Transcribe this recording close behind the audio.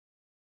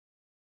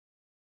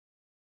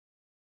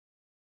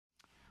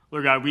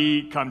Lord God,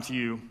 we come to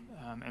you,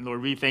 and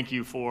Lord, we thank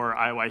you for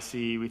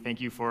IYC. We thank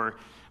you for,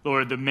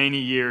 Lord, the many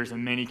years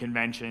and many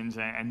conventions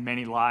and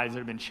many lives that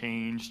have been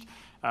changed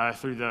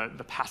through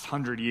the past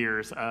 100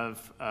 years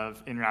of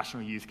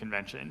International Youth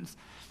Conventions.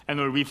 And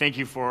Lord, we thank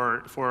you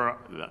for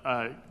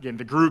again,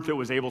 the group that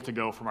was able to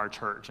go from our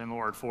church, and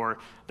Lord, for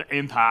the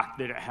impact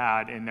that it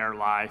had in their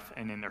life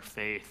and in their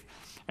faith.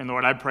 And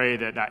Lord, I pray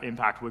that that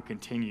impact would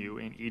continue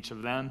in each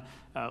of them,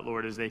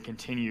 Lord, as they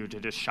continue to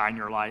just shine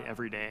your light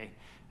every day.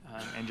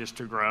 And just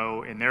to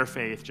grow in their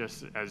faith,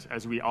 just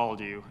as we all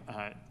do,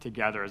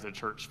 together as a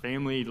church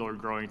family, Lord,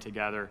 growing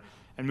together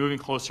and moving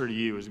closer to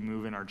you as we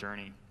move in our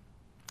journey.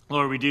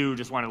 Lord, we do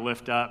just want to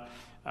lift up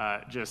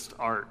just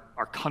our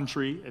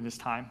country in this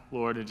time,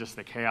 Lord, and just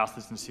the chaos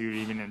that's ensued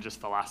even in just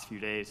the last few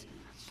days.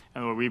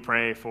 And Lord, we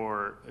pray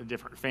for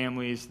different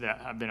families that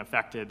have been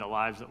affected, the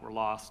lives that were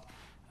lost.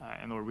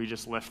 And Lord, we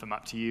just lift them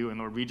up to you. And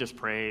Lord, we just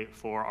pray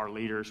for our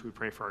leaders. We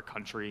pray for our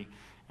country.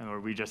 And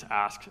Lord, we just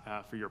ask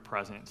for your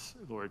presence,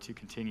 Lord, to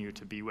continue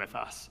to be with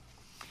us.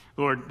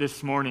 Lord,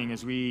 this morning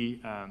as we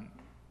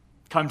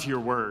come to your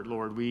word,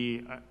 Lord,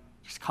 we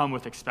just come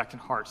with expectant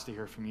hearts to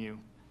hear from you.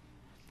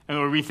 And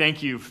Lord, we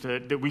thank you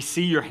that we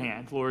see your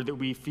hand, Lord, that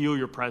we feel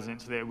your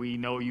presence, that we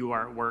know you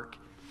are at work.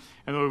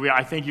 And Lord,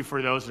 I thank you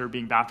for those that are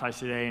being baptized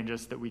today, and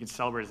just that we can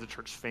celebrate as a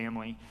church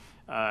family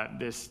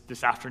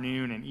this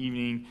afternoon and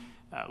evening.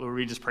 Lord,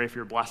 we just pray for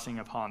your blessing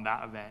upon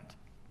that event.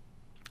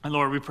 And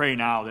Lord, we pray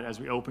now that as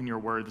we open your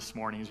word this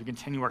morning, as we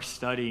continue our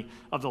study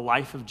of the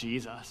life of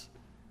Jesus,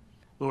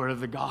 Lord, of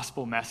the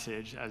gospel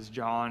message as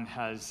John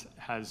has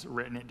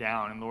written it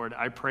down. And Lord,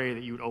 I pray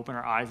that you would open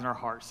our eyes and our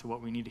hearts to what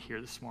we need to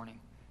hear this morning.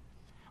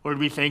 Lord,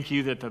 we thank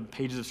you that the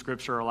pages of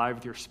Scripture are alive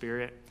with your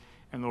Spirit.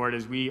 And Lord,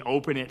 as we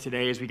open it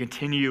today, as we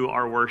continue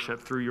our worship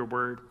through your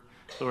word,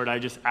 Lord, I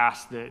just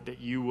ask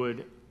that you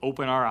would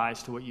open our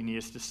eyes to what you need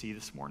us to see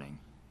this morning.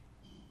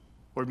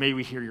 Lord, may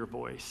we hear your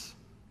voice.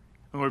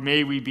 Lord,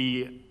 may we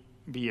be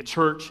a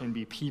church and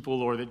be people,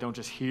 Lord, that don't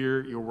just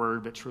hear your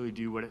word, but truly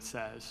do what it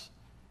says.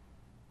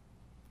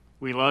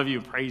 We love you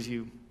and praise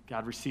you.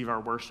 God, receive our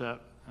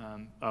worship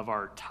of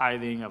our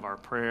tithing, of our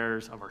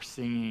prayers, of our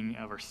singing,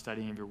 of our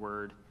studying of your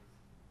word.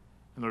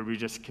 And Lord, we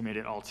just commit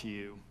it all to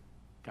you.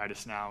 Guide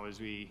us now as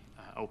we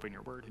open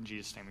your word. In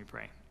Jesus' name we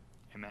pray.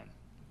 Amen.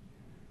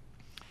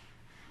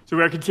 So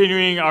we are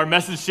continuing our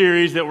message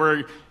series that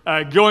we're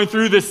going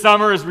through this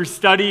summer as we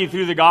study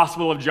through the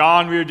Gospel of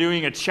John. We are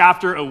doing a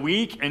chapter a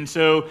week, and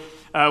so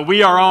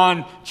we are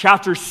on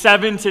chapter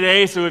 7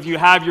 today. So if you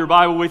have your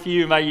Bible with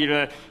you, I invite you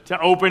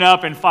to open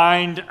up and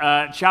find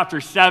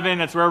chapter 7.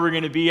 That's where we're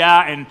going to be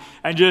at.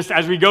 And just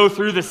as we go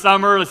through the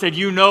summer, let's say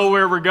you know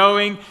where we're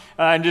going.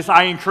 And just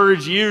I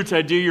encourage you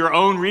to do your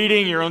own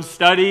reading, your own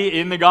study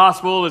in the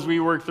gospel as we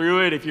work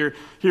through it. If you're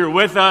here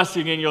with us,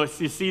 again, you'll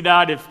see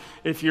that.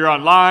 If you're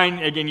online,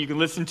 again, you can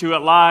listen to it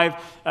live.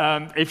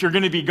 If you're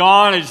going to be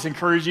gone, I just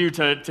encourage you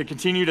to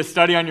continue to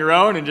study on your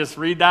own and just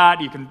read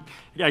that. You can,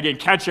 again,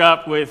 catch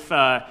up with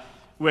our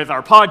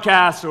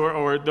podcast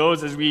or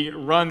those as we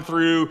run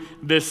through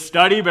this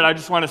study. But I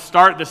just want to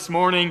start this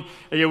morning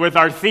with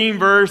our theme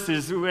verse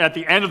is at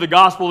the end of the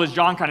gospel as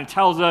John kind of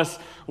tells us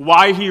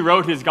why he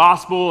wrote his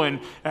gospel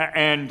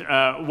and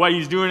what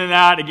he's doing in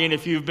that. Again,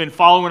 if you've been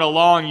following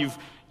along,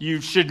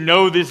 you should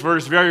know this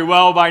verse very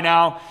well by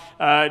now.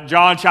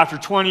 John chapter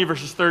 20,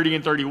 verses 30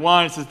 and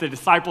 31, it says, the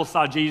disciples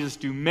saw Jesus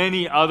do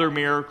many other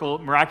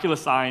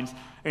miraculous signs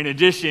in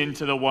addition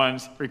to the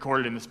ones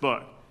recorded in this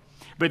book.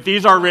 But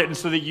these are written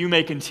so that you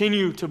may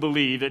continue to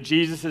believe that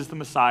Jesus is the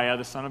Messiah,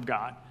 the Son of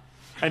God,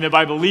 and that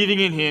by believing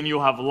in him,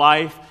 you'll have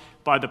life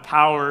by the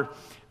power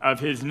of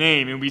his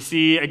name. And we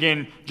see,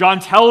 again, John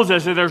tells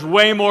us that there's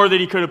way more that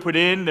he could have put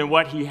in than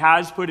what he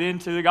has put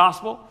into the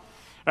gospel.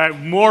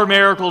 More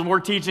miracles, more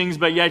teachings,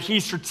 but yet he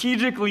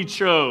strategically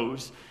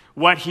chose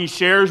what he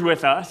shares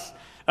with us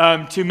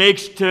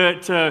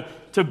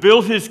to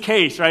build his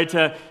case, right?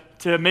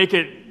 To make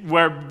it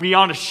where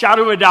beyond a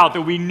shadow of a doubt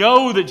that we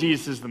know that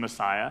Jesus is the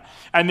Messiah,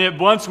 and that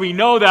once we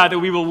know that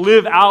we will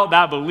live out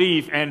that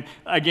belief, and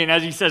again,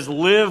 as he says,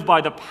 live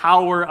by the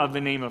power of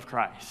the name of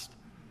Christ.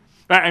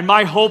 And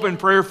my hope and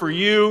prayer for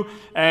you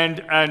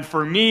and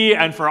for me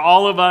and for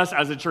all of us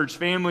as a church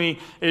family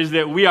is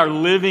that we are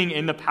living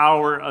in the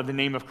power of the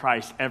name of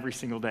Christ every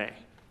single day.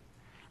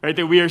 Right,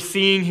 that we are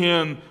seeing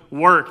him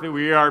work, that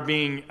we are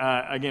being,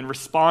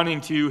 responding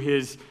to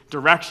his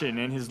direction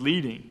and his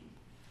leading.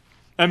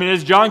 I mean,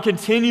 as John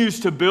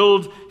continues to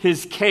build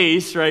his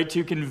case, right,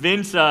 to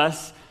convince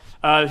us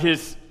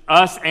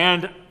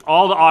and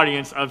all the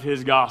audience of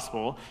his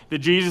gospel that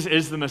Jesus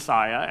is the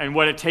Messiah and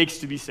what it takes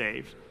to be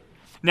saved.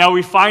 Now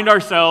we find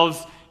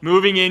ourselves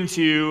moving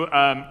into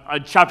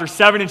chapter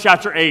 7 and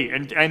chapter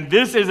 8, and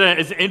this is an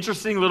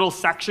interesting little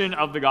section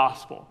of the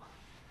gospel.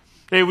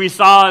 Okay, we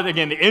saw,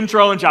 again, the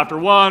intro in chapter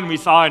 1. We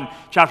saw in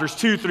chapters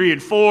 2, 3,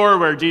 and 4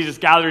 where Jesus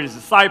gathered his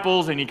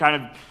disciples and he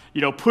kind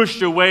of,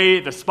 pushed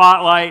away the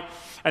spotlight.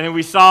 And then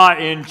we saw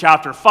in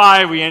chapter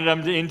 5, we ended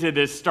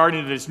up starting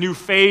into this new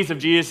phase of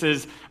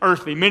Jesus'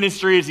 earthly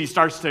ministry as he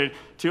starts to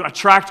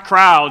attract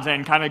crowds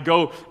and kind of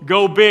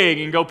go big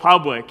and go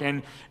public.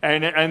 And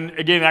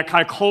again, that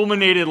kind of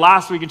culminated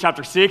last week in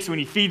chapter 6 when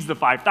he feeds the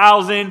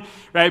 5,000,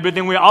 right? But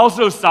then we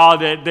also saw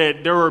that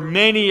there were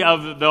many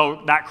of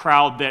that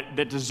crowd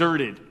that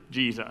deserted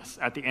Jesus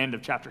at the end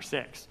of chapter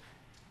 6.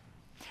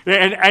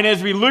 And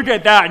as we look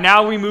at that,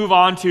 now we move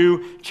on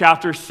to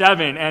chapter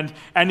 7. And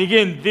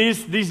again,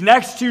 these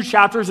next two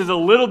chapters is a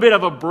little bit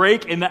of a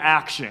break in the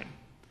action.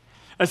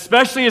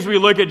 Especially as we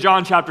look at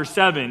John chapter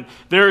 7,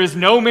 there is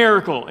no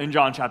miracle in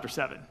John chapter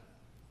 7.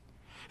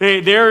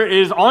 There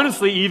is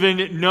honestly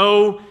even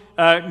no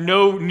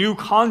new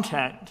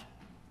content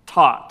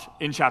taught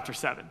in chapter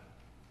 7.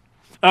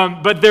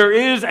 But there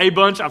is a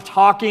bunch of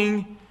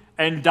talking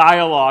and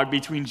dialogue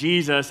between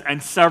Jesus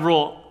and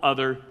several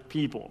other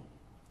people.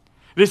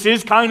 This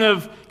is kind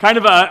of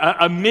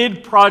a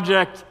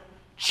mid-project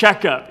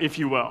checkup, if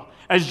you will.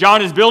 As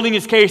John is building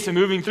his case and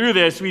moving through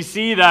this, we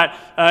see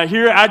that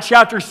here at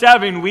chapter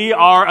 7, we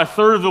are a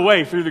third of the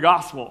way through the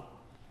gospel.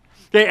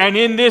 Okay, and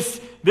in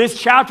this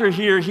chapter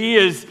here, he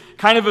is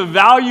kind of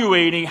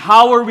evaluating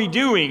how are we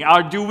doing?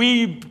 Do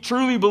we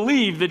truly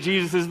believe that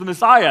Jesus is the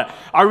Messiah?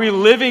 Are we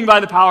living by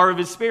the power of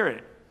his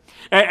Spirit?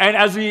 And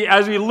as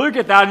we look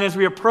at that and as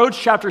we approach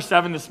chapter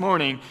 7 this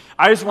morning,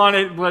 I just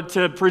wanted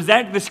to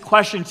present this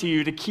question to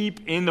you to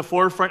keep in the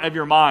forefront of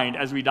your mind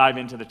as we dive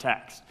into the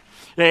text.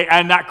 Okay,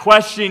 and that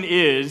question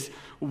is,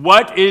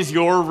 what is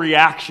your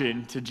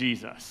reaction to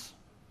Jesus?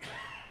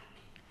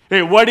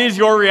 Okay, what is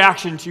your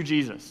reaction to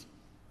Jesus?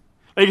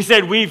 Like I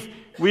said, we've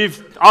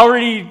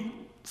already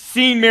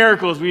seen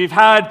miracles. We've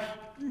had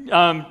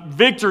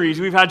victories.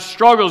 We've had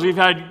struggles. We've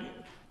had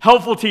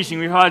helpful teaching.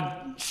 We've had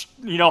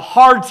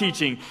hard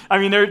teaching. I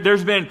mean,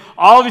 there's been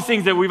all these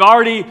things that we've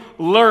already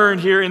learned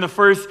here in the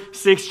first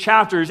 6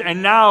 chapters,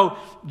 and now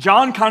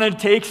John kind of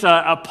takes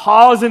a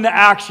pause in the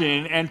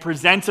action and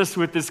presents us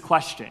with this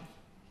question.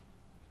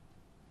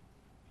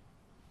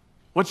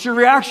 What's your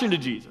reaction to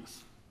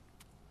Jesus?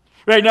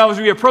 Right now, as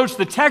we approach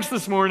the text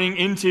this morning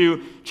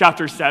into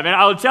chapter 7,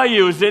 I'll tell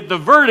you is that the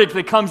verdict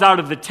that comes out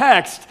of the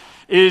text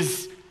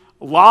is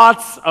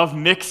lots of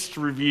mixed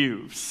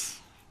reviews.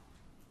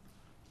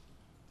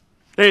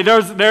 Hey,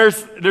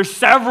 there's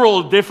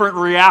several different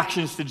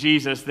reactions to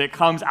Jesus that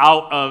comes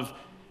out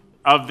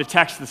of the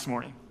text this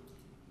morning.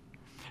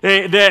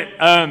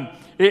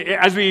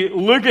 As we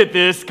look at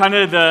this, kind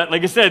of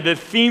like I said, the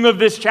theme of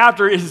this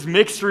chapter is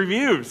mixed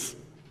reviews.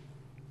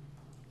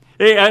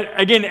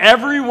 Again,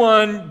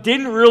 everyone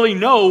didn't really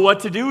know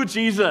what to do with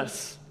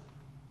Jesus.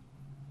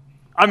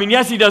 I mean,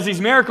 yes, he does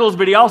these miracles,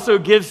 but he also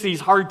gives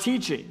these hard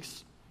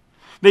teachings.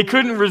 They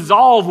couldn't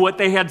resolve what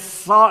they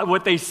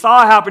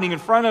saw happening in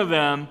front of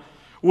them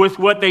with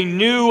what they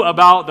knew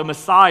about the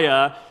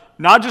Messiah,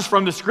 not just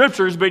from the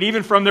scriptures, but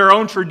even from their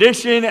own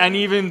tradition and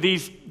even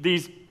these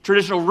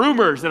traditional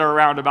rumors that are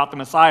around about the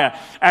Messiah.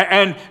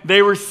 And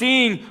they were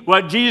seeing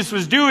what Jesus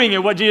was doing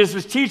and what Jesus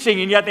was teaching,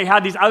 and yet they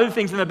had these other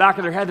things in the back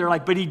of their head. They're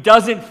like, but he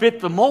doesn't fit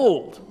the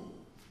mold.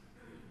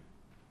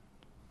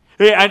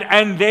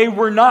 And they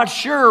were not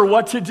sure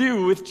what to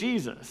do with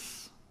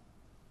Jesus.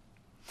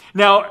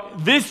 Now,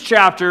 this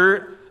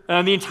chapter,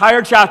 the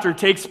entire chapter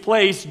takes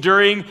place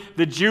during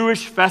the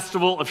Jewish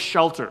festival of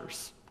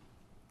shelters.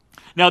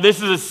 Now,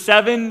 this is a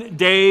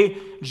 7-day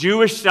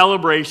Jewish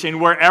celebration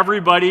where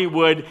everybody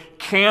would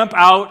camp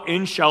out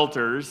in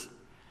shelters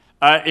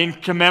in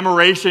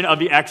commemoration of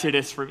the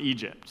Exodus from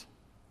Egypt.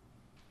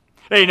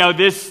 Hey, now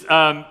this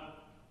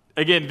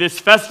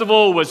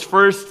festival was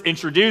first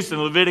introduced in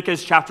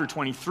Leviticus chapter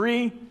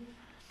 23.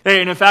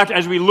 And in fact,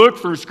 as we look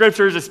through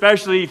scriptures,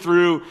 especially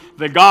through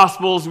the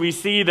Gospels, we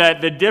see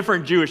that the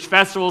different Jewish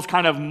festivals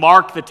kind of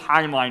mark the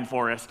timeline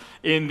for us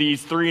in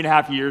these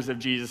 3.5 years of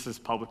Jesus'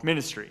 public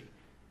ministry.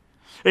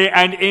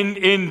 And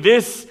in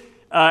this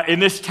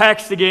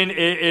text, again,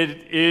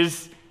 it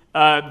is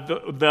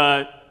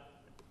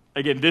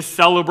this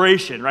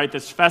celebration, right?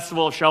 This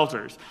festival of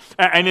shelters.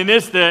 And in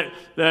this,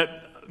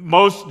 the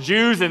most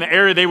Jews in the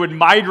area, they would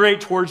migrate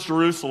towards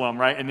Jerusalem,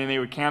 right? And then they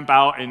would camp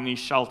out in these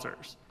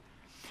shelters.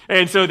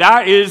 And so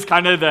that is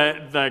kind of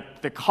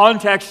the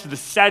context, the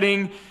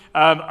setting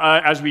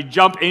as we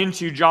jump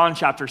into John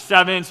chapter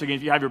 7. So again,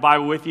 if you have your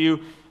Bible with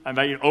you, I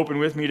invite you to open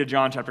with me to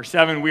John chapter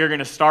 7. We are going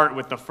to start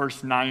with the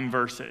first 9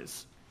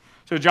 verses.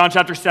 So John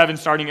chapter 7,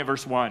 starting at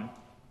verse 1.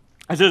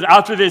 It says,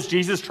 after this,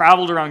 Jesus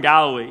traveled around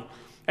Galilee,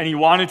 and he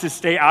wanted to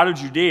stay out of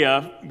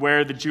Judea,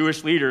 where the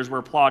Jewish leaders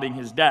were plotting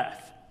his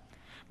death.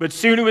 But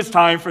soon it was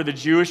time for the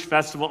Jewish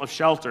festival of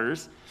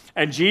shelters,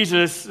 and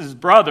Jesus'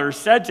 brother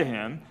said to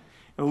him,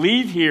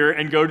 leave here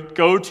and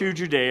go to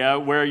Judea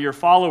where your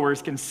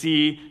followers can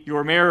see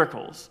your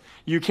miracles.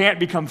 You can't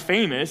become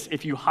famous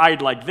if you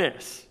hide like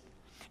this.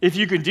 If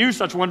you can do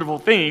such wonderful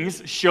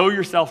things, show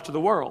yourself to the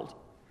world.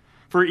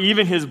 For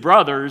even his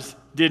brothers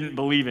didn't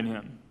believe in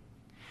him.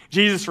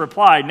 Jesus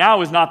replied,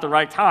 now is not the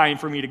right time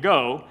for me to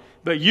go,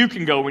 but you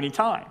can go any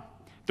time.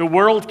 The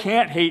world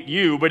can't hate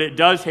you, but it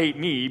does hate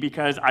me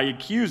because I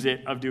accuse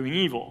it of doing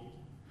evil.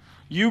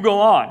 You go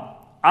on.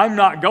 I'm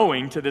not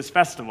going to this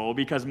festival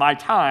because my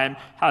time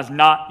has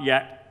not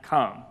yet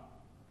come.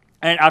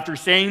 And after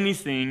saying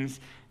these things,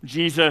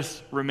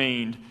 Jesus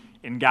remained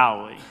in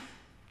Galilee.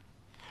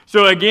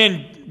 So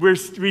again,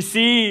 we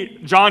see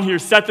John here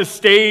set the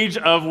stage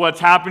of what's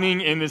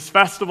happening in this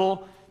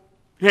festival.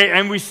 Okay,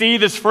 and we see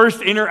this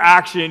first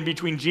interaction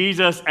between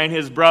Jesus and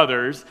his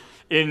brothers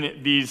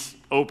in these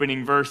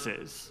opening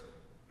verses.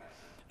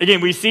 Again,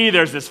 we see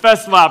there's this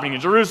festival happening in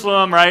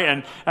Jerusalem,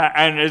 right?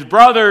 And his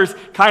brothers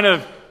kind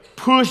of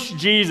push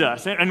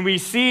Jesus. And we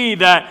see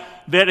that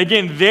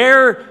again,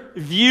 their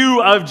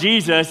view of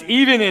Jesus,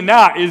 even in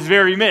that, is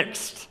very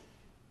mixed.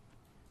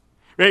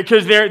 Right?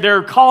 Because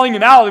they're calling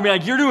him out. They're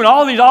like, you're doing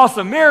all these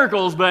awesome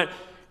miracles, but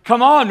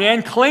come on,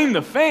 man, claim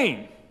the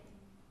fame.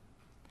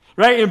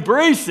 Right?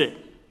 Embrace it.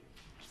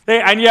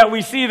 And yet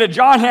we see that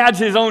John has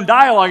his own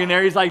dialogue in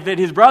there. He's like that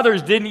his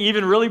brothers didn't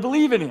even really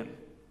believe in him.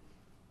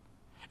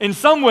 In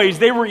some ways,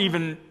 they were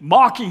even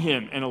mocking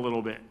him in a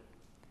little bit.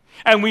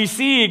 And we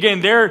see,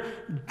 again,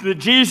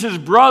 Jesus'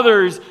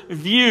 brothers'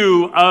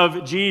 view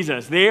of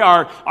Jesus. They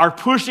are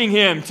pushing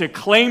him to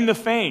claim the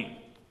fame.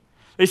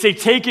 They say,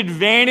 take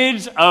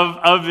advantage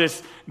of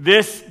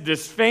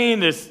this fame,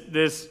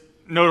 this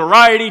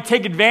notoriety.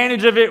 Take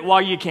advantage of it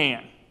while you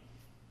can.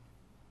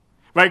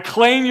 Right?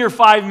 Claim your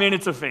 5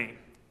 minutes of fame.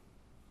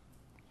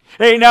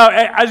 Hey, now,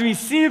 as we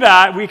see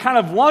that, we kind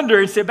of wonder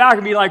and sit back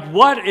and be like,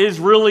 what is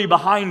really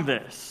behind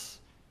this?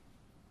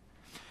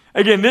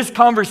 Again, this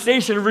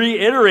conversation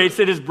reiterates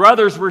that his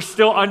brothers were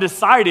still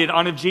undecided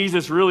on if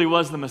Jesus really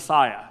was the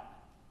Messiah.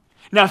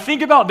 Now,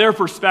 think about their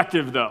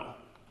perspective, though.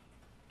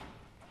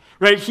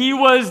 Right? He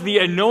was the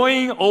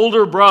annoying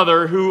older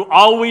brother who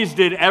always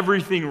did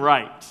everything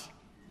right.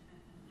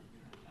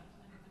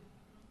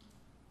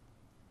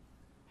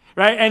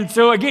 Right? And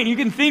so again, you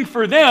can think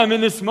for them in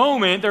this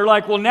moment, they're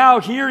like, well, now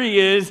here he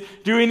is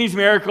doing these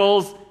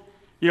miracles,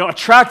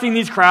 attracting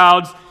these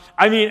crowds.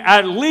 I mean,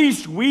 at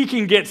least we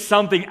can get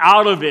something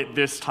out of it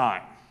this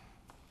time.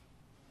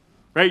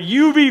 Right?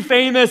 You be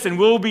famous and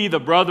we'll be the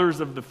brothers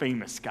of the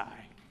famous guy.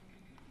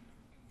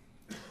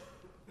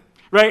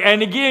 Right?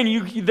 And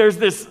again, there's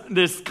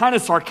this kind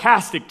of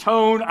sarcastic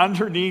tone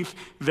underneath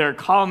their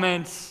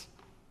comments.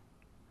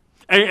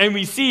 And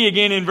we see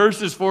again in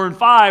verses 4 and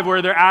 5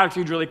 where their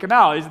attitudes really come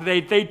out. Is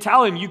they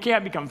tell him, you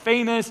can't become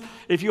famous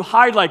if you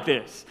hide like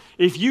this.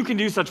 If you can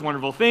do such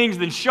wonderful things,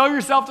 then show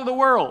yourself to the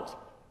world.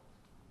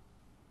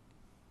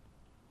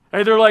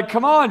 And they're like,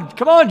 come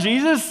on,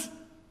 Jesus.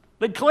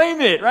 Like,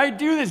 claim it, right?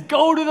 Do this.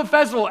 Go to the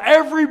festival.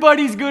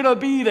 Everybody's going to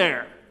be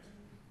there.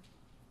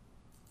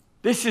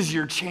 This is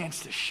your chance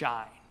to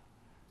shine.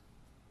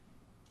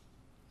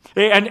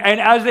 And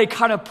as they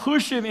kind of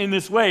push him in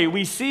this way,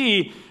 we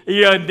see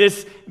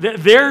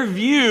their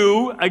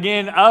view,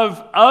 again,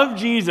 of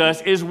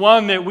Jesus is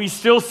one that we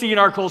still see in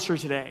our culture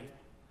today.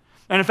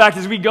 And in fact,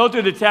 as we go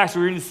through the text,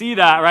 we're going to see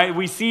that, right?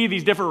 We see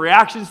these different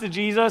reactions to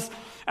Jesus,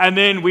 and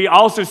then we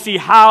also see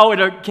how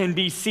it can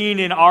be seen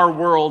in our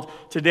world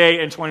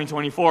today in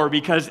 2024,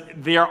 because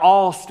they are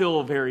all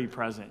still very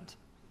present.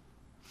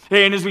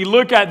 And as we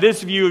look at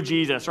this view of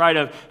Jesus, right,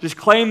 of just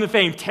claim the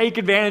fame, take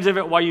advantage of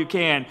it while you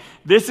can,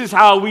 this is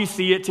how we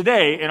see it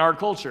today in our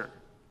culture.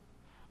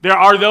 There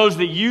are those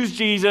that use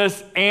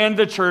Jesus and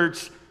the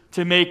church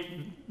to make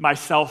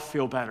myself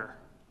feel better.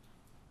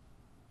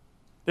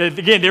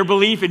 Again, their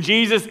belief in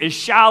Jesus is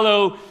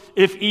shallow,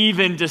 if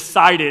even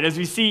decided. As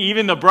we see,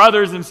 even the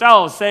brothers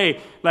themselves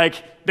say,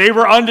 like, they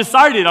were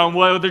undecided on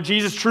whether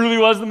Jesus truly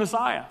was the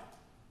Messiah.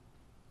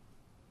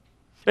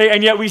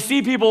 And yet we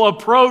see people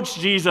approach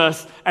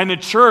Jesus and the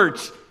church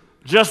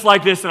just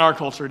like this in our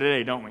culture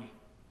today, don't we?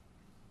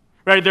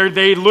 Right?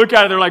 They look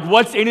at it, they're like,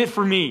 what's in it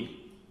for me?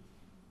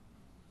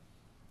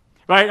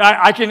 Right?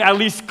 I can at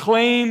least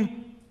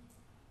claim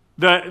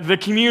the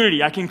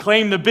community. I can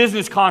claim the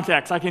business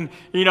context. I can,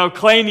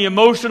 claim the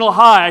emotional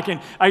high. I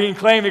can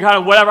claim the kind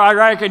of whatever.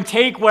 I can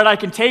take what I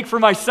can take for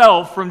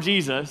myself from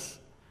Jesus,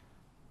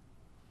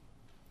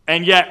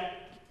 and yet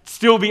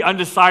still be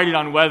undecided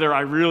on whether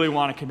I really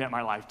want to commit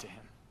my life to him.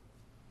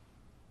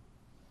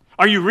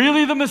 Are you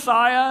really the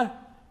Messiah,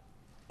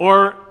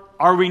 or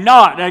are we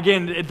not?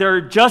 Again, they're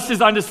just as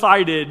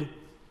undecided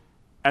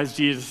as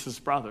Jesus'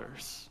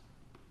 brothers.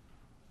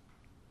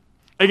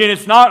 Again,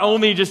 it's not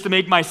only just to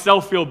make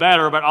myself feel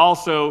better, but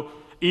also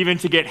even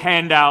to get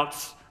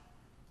handouts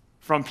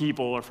from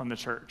people or from the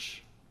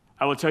church.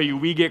 I will tell you,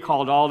 we get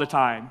called all the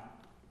time,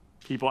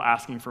 people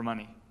asking for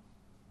money.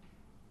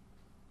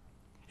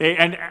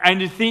 And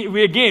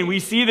we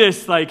see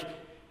this like,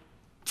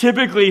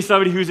 typically,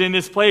 somebody who's in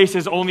this place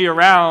is only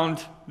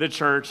around the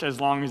church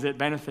as long as it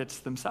benefits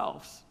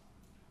themselves.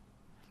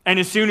 And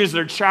as soon as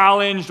they're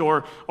challenged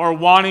or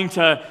wanting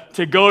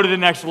to go to the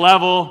next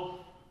level,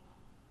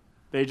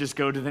 they just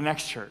go to the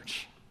next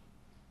church.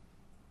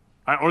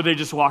 Or they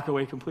just walk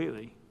away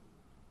completely.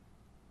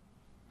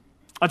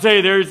 I'll tell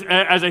you,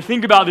 as I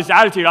think about this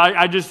attitude,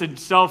 I just in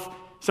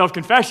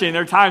self-confession,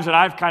 there are times when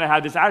I've kind of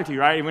had this attitude,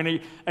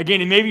 right?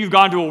 Again, maybe you've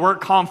gone to a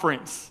work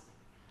conference,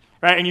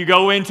 right, and you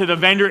go into the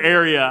vendor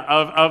area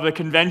of the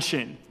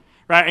convention,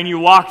 right, and you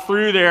walk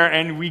through there,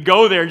 and we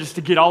go there just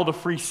to get all the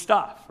free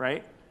stuff,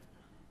 right?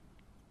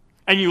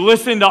 And you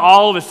listen to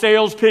all the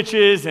sales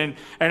pitches and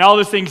all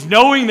those things,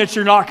 knowing that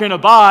you're not going to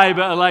buy,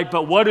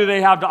 but what do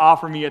they have to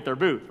offer me at their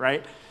booth,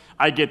 right?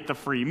 I get the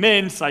free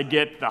mints, I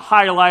get the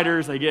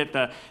highlighters, I get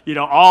the,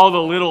 all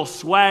the little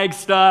swag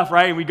stuff,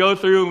 right? And we go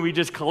through and we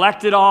just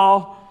collect it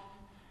all,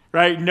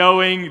 right?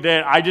 Knowing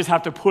that I just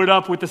have to put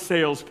up with the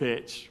sales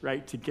pitch,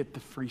 right? To get the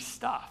free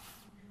stuff.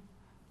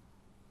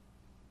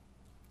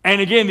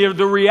 And again,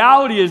 the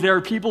reality is there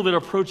are people that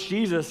approach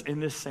Jesus in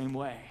this same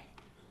way.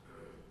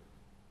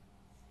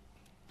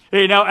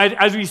 Hey, now,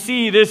 as we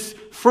see this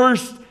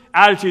first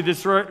attitude,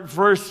 this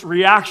first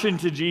reaction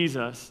to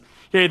Jesus,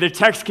 okay, the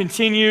text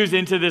continues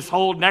into this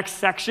whole next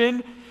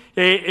section,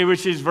 okay,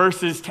 which is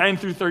verses 10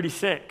 through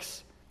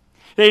 36.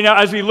 Okay, now,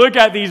 as we look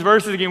at these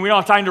verses, again, we don't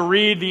have time to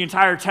read the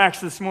entire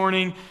text this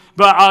morning,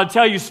 but I'll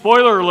tell you,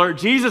 spoiler alert,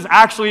 Jesus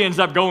actually ends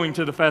up going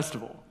to the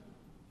festival.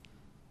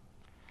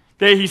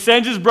 Okay, he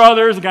sends his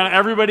brothers, and kind of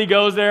everybody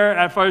goes there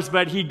at first,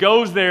 but he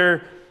goes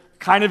there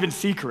kind of in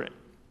secret.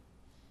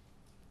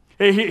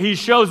 He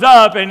shows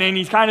up, and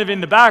he's kind of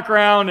in the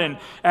background,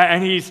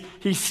 and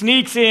he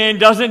sneaks in,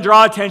 doesn't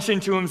draw attention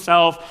to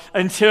himself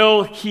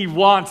until he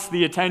wants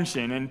the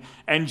attention.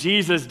 And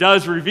Jesus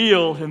does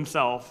reveal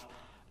himself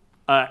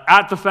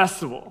at the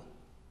festival.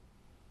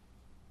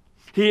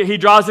 He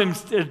draws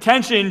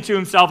attention to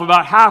himself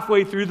about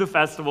halfway through the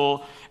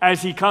festival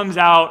as he comes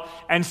out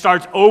and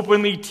starts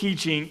openly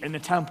teaching in the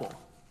temple.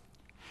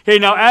 Okay,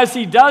 now as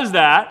he does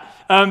that,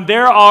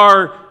 there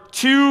are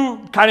two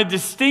kind of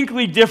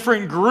distinctly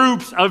different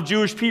groups of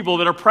Jewish people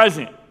that are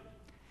present.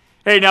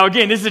 Hey, now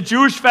again, this is a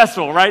Jewish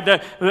festival, right?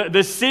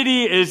 The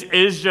city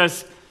is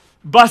just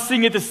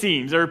busting at the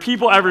seams. There are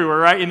people everywhere,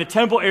 right, in the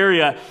temple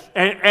area.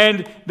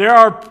 And there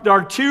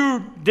are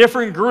two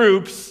different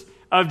groups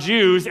of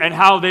Jews and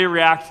how they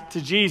react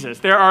to Jesus.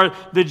 There are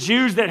the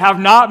Jews that have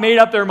not made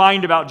up their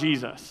mind about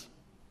Jesus.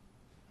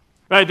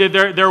 Right?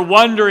 They're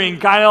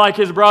wondering, kind of like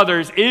his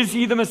brothers, is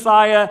he the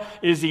Messiah?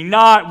 Is he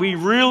not? We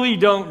really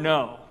don't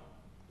know.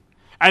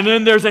 And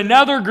then there's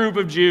another group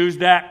of Jews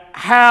that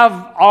have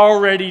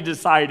already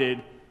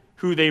decided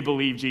who they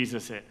believe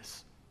Jesus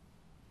is.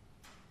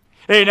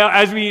 Hey, now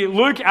as we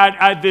look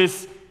at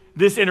this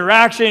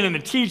interaction and the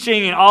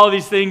teaching and all of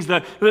these things,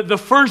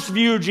 the first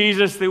view of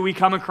Jesus that we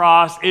come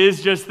across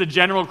is just the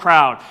general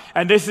crowd.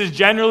 And this is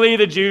generally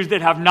the Jews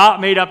that have not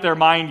made up their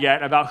mind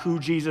yet about who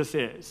Jesus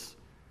is.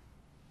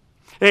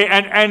 Hey,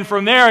 and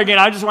from there, again,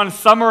 I just want to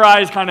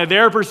summarize kind of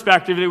their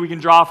perspective that we can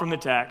draw from the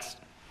text.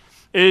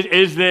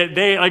 Is that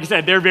they, like I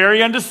said, they're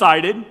very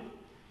undecided.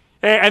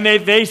 And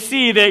they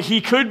see that he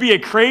could be a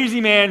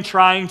crazy man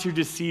trying to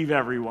deceive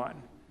everyone.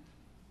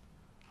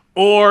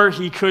 Or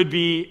he could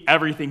be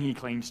everything he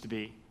claims to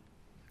be.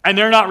 And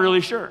they're not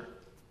really sure.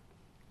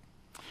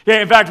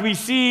 In fact, we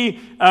see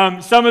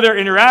some of their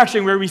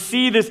interaction where we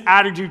see this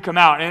attitude come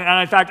out.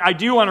 And in fact, I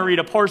do want to read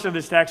a portion of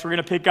this text. We're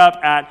going to pick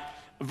up at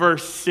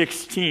verse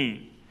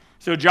 16.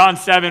 So John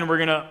 7,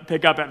 we're going to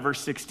pick up at verse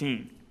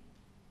 16.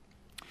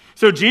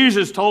 So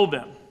Jesus told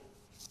them,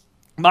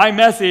 "My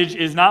message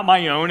is not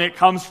my own. It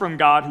comes from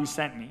God who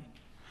sent me.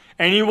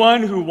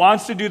 Anyone who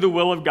wants to do the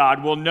will of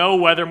God will know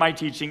whether my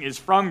teaching is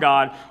from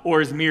God or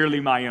is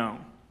merely my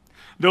own.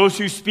 Those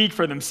who speak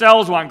for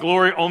themselves want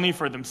glory only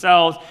for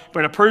themselves,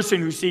 but a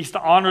person who seeks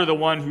to honor the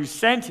one who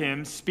sent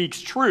him speaks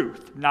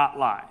truth, not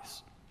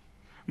lies.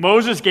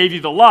 Moses gave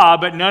you the law,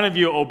 but none of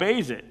you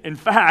obeys it. In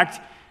fact,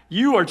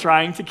 you are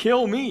trying to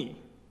kill me."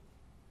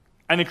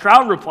 And the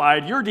crowd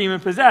replied, "You're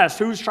demon-possessed.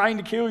 Who's trying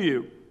to kill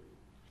you?"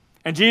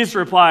 And Jesus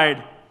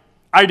replied,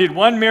 "I did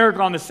one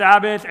miracle on the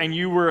Sabbath, and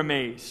you were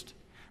amazed.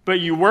 But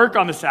you work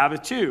on the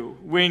Sabbath too,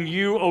 when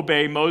you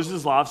obey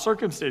Moses' law of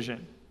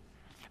circumcision.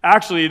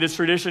 Actually, this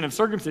tradition of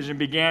circumcision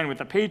began with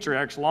the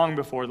patriarchs long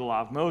before the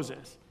law of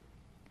Moses.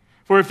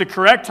 For if the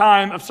correct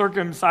time of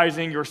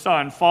circumcising your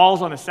son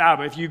falls on a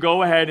Sabbath, you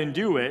go ahead and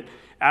do it,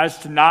 as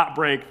to not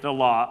break the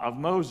law of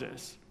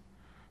Moses.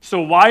 So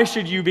why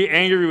should you be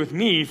angry with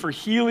me for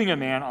healing a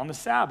man on the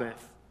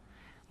Sabbath?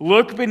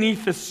 Look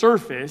beneath the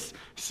surface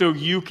so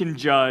you can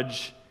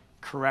judge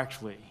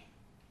correctly."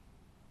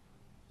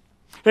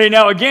 Hey,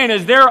 now again,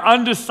 as they're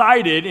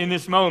undecided in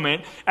this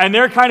moment, and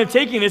they're kind of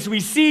taking this, we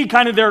see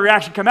kind of their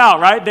reaction come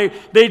out, right?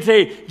 They'd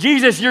say,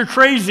 "Jesus, you're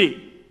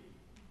crazy.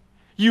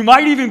 You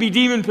might even be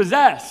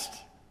demon-possessed."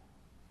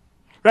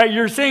 Right?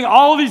 You're saying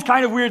all these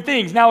kind of weird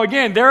things. Now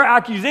again, their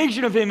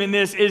accusation of him in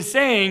this is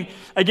saying,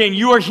 again,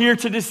 you are here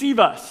to deceive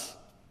us.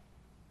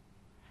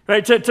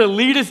 Right? To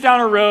lead us down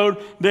a road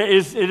that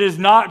it is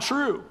not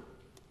true.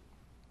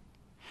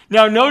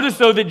 Now notice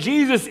though that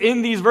Jesus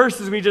in these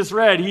verses we just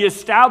read, he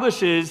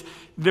establishes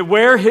that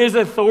where his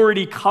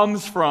authority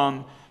comes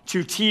from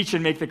to teach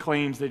and make the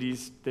claims that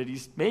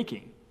he's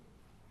making.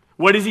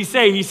 What does he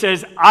say? He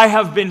says, "I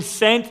have been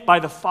sent by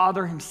the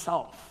Father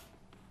himself."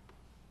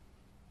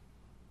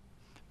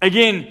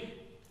 Again,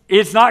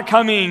 it's not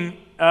coming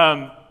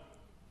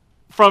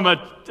from an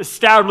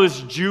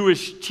established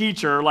Jewish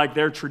teacher like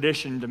their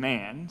tradition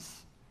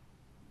demands.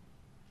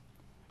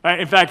 Right?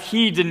 In fact,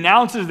 he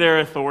denounces their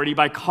authority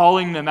by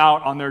calling them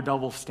out on their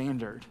double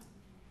standard.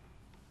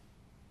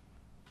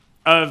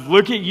 of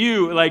look at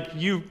you, like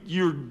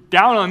you're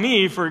down on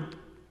me for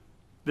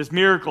this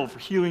miracle, for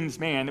healing this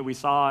man that we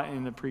saw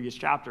in the previous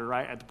chapter,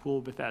 right, at the pool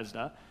of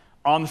Bethesda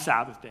on the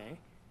Sabbath day.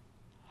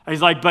 And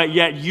he's like, but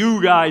yet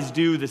you guys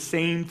do the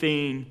same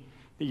thing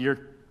that you're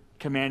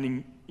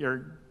commanding,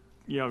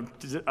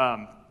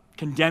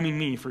 condemning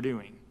me for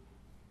doing.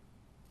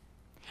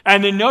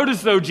 And then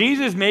notice, though,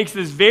 Jesus makes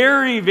this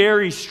very,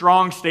 very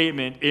strong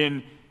statement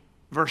in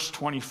verse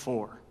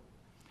 24.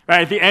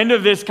 Right, at the end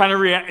of this kind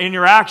of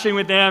interaction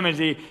with them, as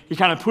he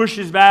kind of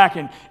pushes back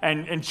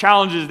and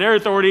challenges their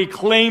authority,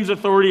 claims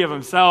authority of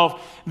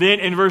himself, then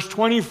in verse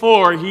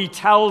 24, he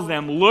tells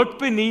them, look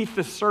beneath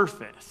the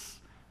surface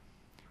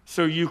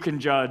so you can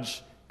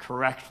judge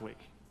correctly.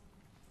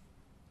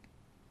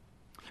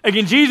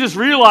 Again, Jesus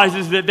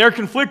realizes that they're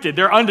conflicted,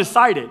 they're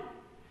undecided.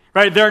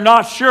 Right? They're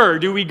not sure.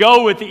 Do we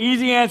go with the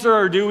easy answer,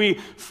 or do we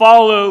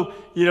follow,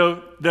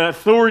 the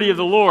authority of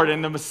the Lord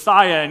and the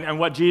Messiah and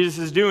what Jesus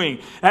is doing?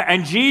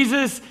 And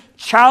Jesus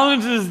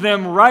challenges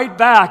them right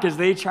back as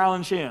they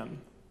challenge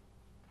him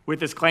with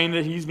this claim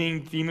that he's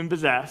being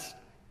demon-possessed.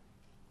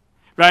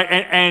 Right?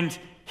 And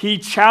he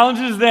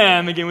challenges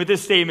them, again, with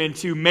this statement,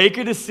 to make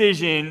a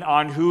decision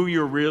on who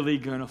you're really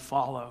going to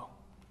follow.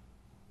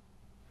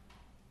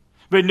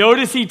 But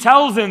notice he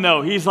tells them,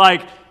 though, he's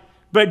like,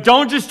 but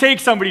don't just take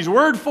somebody's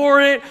word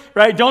for it,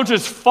 right? Don't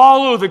just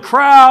follow the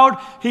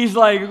crowd. He's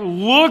like,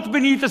 look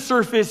beneath the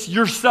surface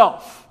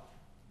yourself.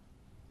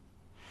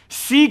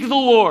 Seek the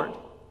Lord.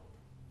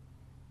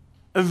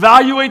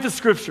 Evaluate the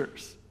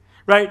scriptures,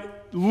 right?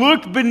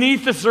 Look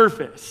beneath the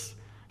surface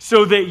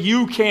so that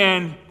you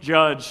can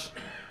judge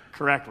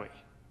correctly.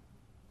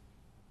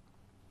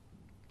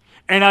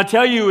 And I'll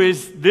tell you,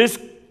 is this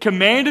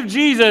command of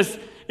Jesus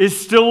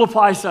still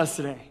applies to us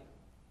today.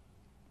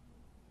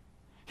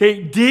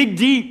 Okay, dig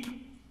deep.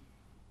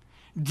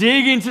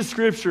 Dig into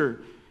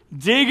Scripture.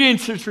 Dig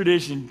into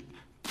tradition.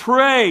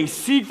 Pray.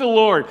 Seek the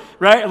Lord.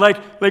 Right?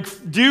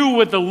 Like do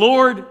what the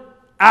Lord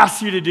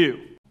asks you to do.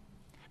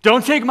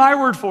 Don't take my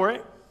word for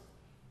it.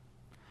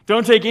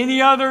 Don't take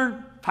any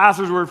other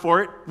pastor's word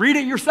for it. Read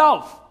it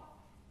yourself.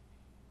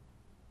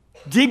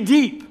 Dig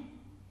deep.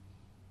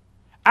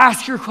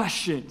 Ask your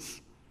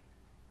questions.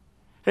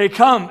 Hey,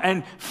 come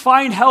and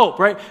find help,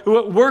 right?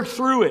 Work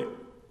through it.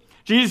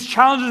 Jesus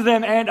challenges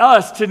them and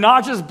us to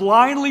not just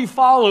blindly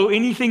follow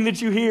anything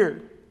that you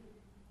hear,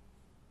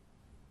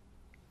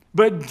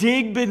 but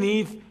dig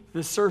beneath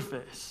the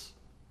surface.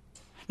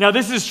 Now,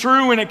 this is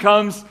true when it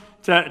comes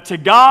to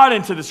God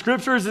and to the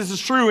scriptures. This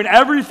is true in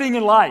everything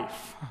in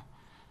life.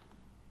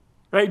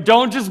 Right?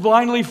 Don't just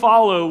blindly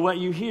follow what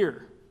you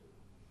hear.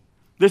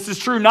 This is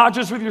true not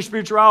just with your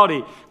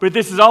spirituality, but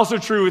this is also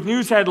true with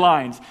news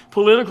headlines,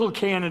 political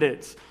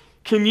candidates,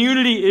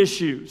 community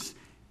issues,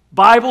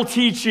 Bible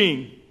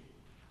teaching,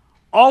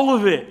 all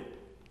of it.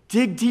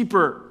 Dig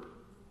deeper.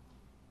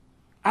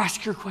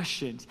 Ask your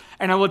questions.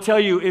 And I will tell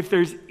you, if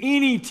there's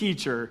any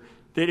teacher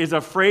that is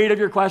afraid of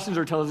your questions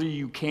or tells you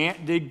you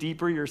can't dig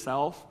deeper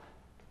yourself,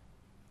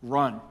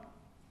 run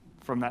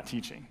from that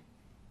teaching.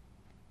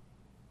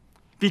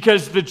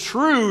 Because the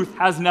truth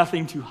has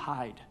nothing to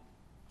hide.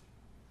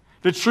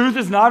 The truth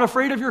is not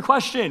afraid of your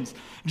questions.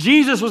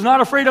 Jesus was not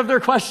afraid of their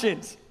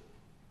questions.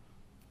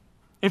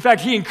 In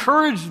fact, he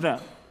encouraged them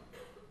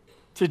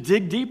to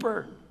dig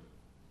deeper.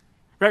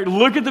 Right?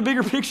 Look at the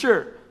bigger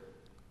picture.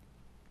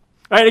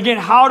 Right? Again,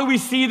 how do we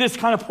see this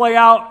kind of play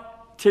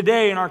out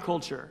today in our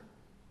culture?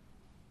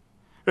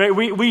 Right?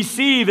 We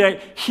see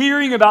that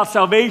hearing about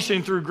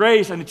salvation through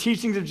grace and the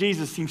teachings of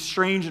Jesus seems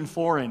strange and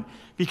foreign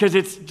because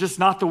it's just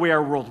not the way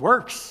our world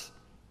works.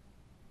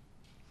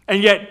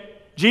 And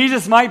yet,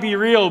 Jesus might be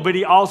real, but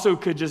he also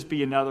could just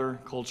be another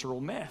cultural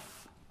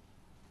myth.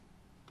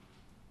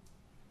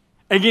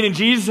 Again, and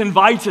Jesus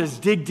invites us,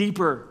 dig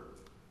deeper.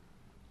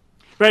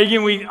 Right?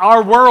 Again,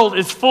 our world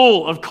is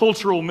full of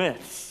cultural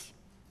myths.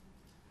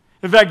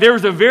 In fact, there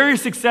was a very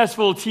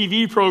successful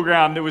TV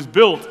program that was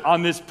built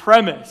on this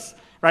premise,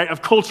 right,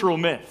 of cultural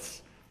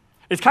myths.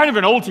 It's kind of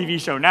an old TV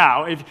show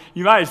now.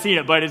 You might have seen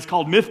it, but it's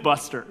called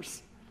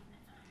Mythbusters.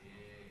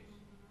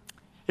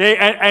 Okay,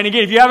 and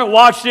again, if you haven't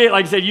watched it,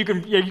 like I said, you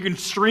can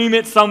stream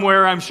it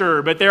somewhere, I'm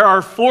sure. But there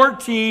are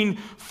 14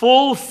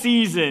 full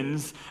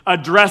seasons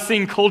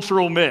addressing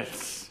cultural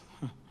myths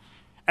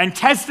and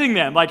testing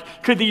them.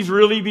 Like, could these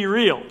really be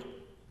real?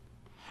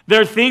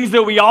 There are things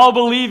that we all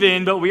believe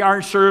in, but we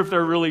aren't sure if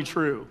they're really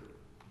true.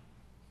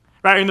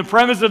 Right? And the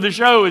premise of the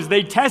show is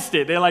they test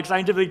it. They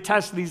scientifically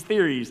test these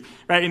theories,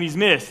 right, and these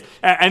myths.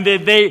 And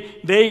then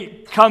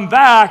they come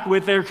back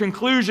with their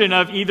conclusion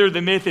of either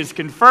the myth is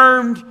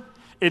confirmed,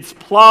 it's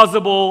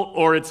plausible,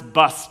 or it's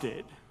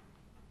busted.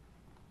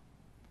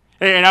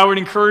 And I would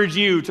encourage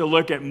you to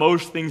look at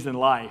most things in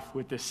life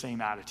with this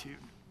same attitude.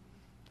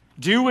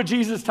 Do what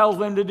Jesus tells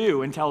them to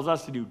do and tells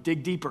us to do.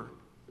 Dig deeper.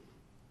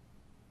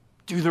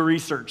 Do the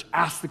research.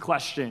 Ask the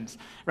questions,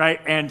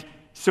 right? And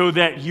so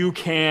that you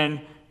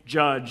can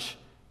judge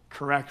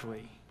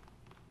correctly.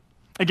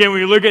 Again,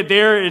 when you look at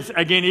there, it's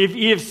again,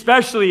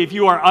 especially if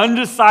you are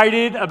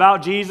undecided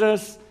about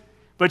Jesus,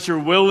 but you're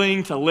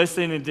willing to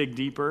listen and dig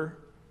deeper,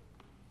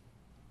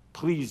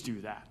 please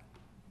do that.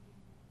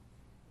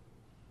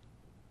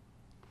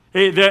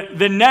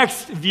 The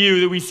next view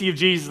that we see of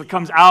Jesus that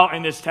comes out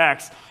in this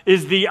text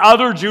is the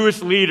other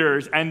Jewish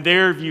leaders and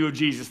their view of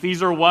Jesus.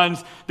 These are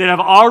ones that have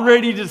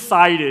already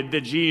decided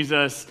that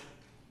Jesus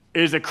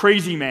is a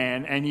crazy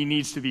man and he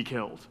needs to be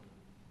killed.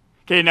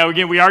 Okay, now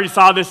again, we already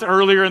saw this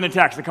earlier in the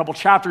text, a couple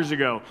chapters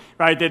ago,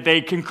 right? That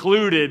they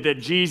concluded that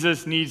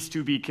Jesus needs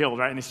to be killed,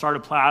 right? And they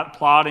started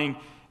plotting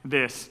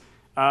this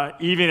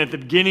even at the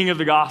beginning of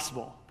the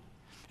gospel.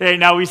 Okay,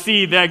 now we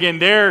see that, again,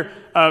 their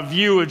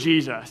view of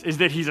Jesus is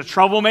that he's a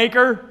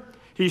troublemaker,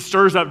 he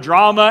stirs up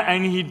drama,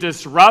 and he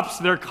disrupts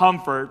their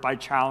comfort by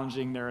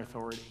challenging their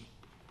authority.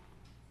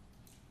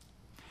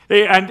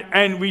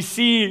 And we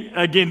see,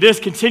 again, this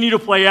continue to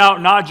play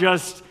out not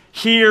just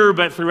here,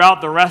 but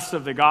throughout the rest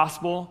of the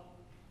gospel.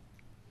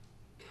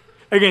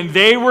 Again,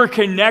 they were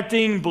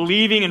connecting,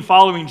 believing, and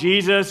following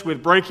Jesus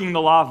with breaking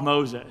the law of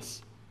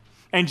Moses.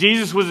 And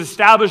Jesus was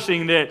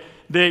establishing that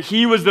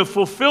he was the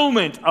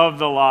fulfillment of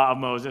the law of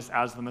Moses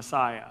as the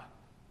Messiah.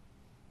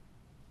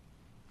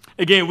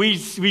 Again, we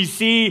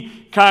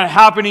see kind of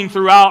happening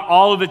throughout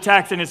all of the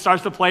text, and it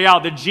starts to play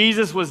out that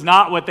Jesus was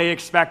not what they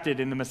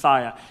expected in the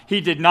Messiah. He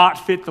did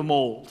not fit the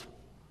mold.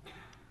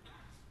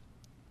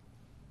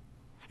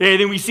 And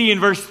then we see in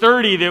verse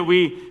 30 that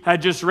we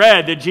had just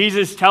read that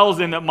Jesus tells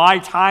them that my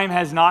time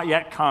has not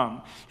yet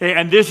come.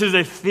 And this is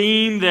a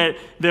theme that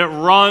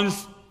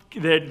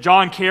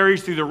John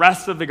carries through the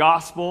rest of the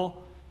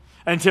gospel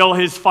until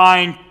his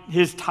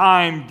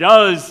time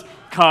does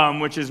come,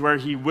 which is where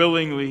he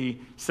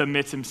willingly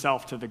submits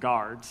himself to the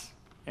guards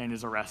and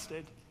is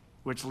arrested,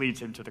 which leads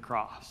him to the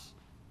cross.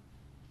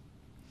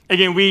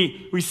 Again,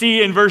 we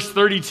see in verse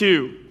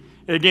 32,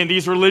 again,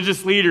 these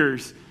religious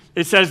leaders,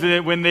 it says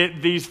that when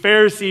these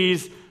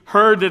Pharisees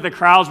heard that the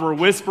crowds were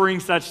whispering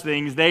such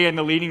things, they and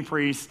the leading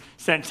priests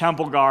sent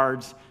temple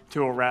guards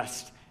to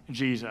arrest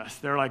Jesus.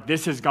 They're like,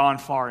 this has gone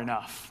far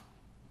enough.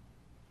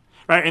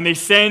 Right? And they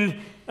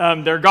send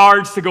their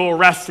guards to go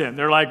arrest him.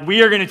 They're like,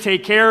 we are going to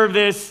take care of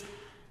this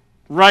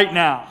right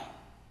now.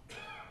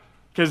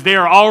 Because they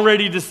are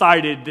already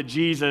decided that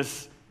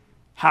Jesus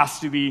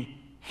has to be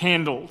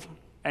handled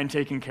and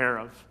taken care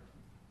of.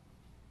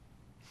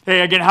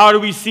 Hey, again, how do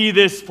we see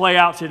this play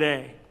out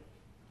today?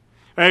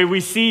 Right,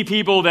 we see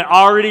people that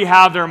already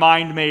have their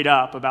mind made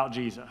up about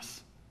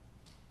Jesus.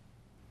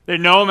 That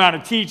no amount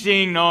of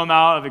teaching, no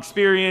amount of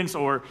experience,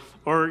 or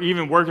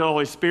even work of the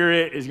Holy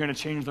Spirit is going to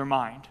change their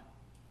mind.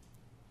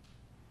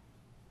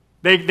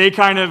 They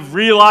kind of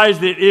realize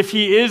that if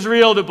he is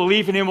real, the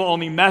belief in him will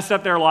only mess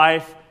up their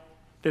life,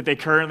 that they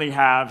currently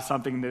have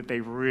something that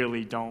they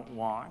really don't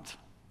want.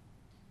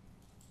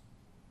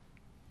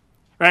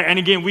 Right? And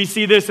again, we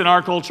see this in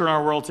our culture and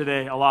our world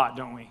today a lot,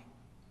 don't we?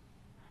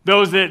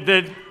 Those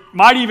that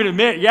might even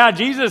admit, yeah,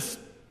 Jesus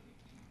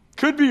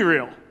could be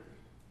real.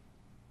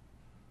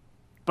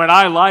 But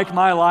I like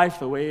my life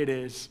the way it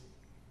is.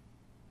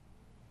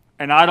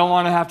 And I don't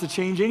want to have to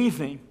change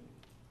anything.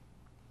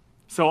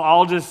 So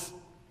I'll just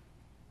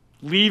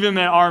leave him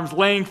at arm's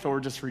length or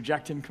just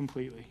reject him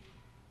completely.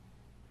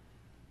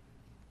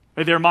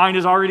 But their mind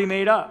is already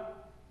made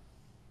up.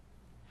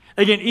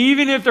 Again,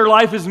 even if their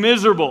life is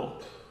miserable,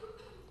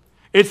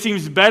 it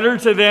seems better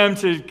to them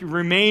to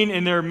remain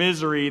in their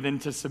misery than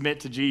to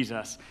submit to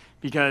Jesus,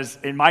 because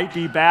it might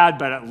be bad,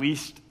 but at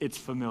least it's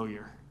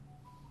familiar.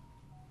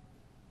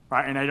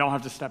 Right? And I don't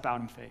have to step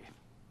out in faith.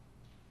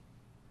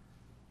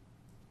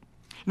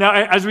 Now,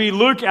 as we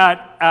look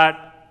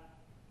at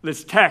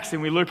this text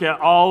and we look at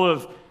all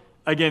of,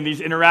 again, these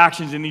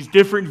interactions and these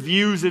different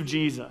views of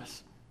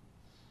Jesus,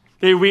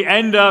 we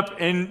end up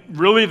in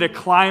really the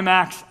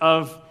climax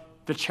of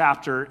the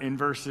chapter in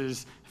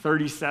verses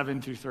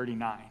 37 through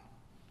 39.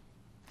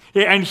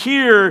 And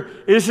here,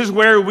 this is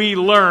where we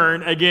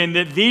learn, again,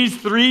 that these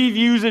three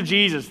views of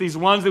Jesus, these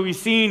ones that we've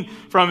seen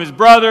from his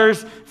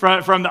brothers,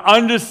 from the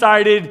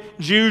undecided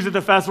Jews at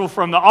the festival,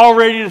 from the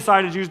already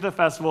decided Jews at the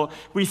festival,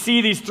 we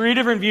see these three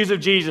different views of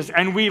Jesus,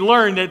 and we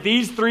learn that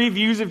these three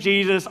views of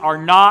Jesus are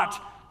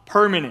not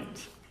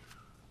permanent.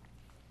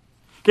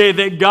 Okay,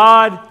 that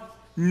God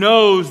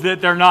knows that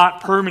they're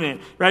not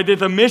permanent, right? That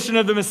the mission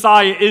of the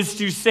Messiah is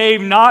to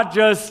save not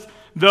just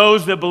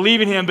those that believe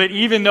in him, but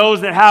even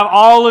those that have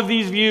all of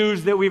these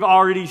views that we've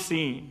already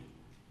seen.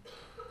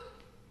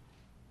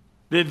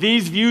 That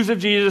these views of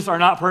Jesus are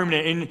not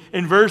permanent.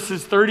 In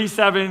verses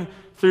 37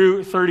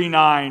 through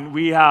 39,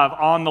 we have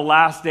on the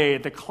last day,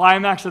 at the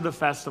climax of the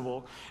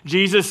festival,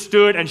 Jesus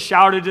stood and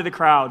shouted to the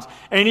crowds,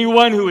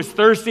 "Anyone who is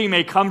thirsty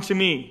may come to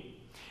me.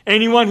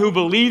 Anyone who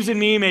believes in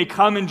me may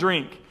come and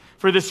drink.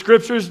 For the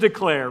scriptures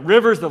declare,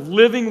 rivers of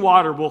living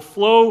water will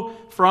flow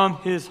from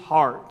his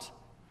heart."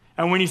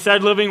 And when he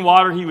said living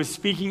water, he was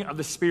speaking of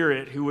the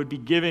Spirit who would be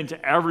given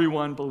to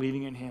everyone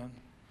believing in him.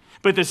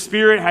 But the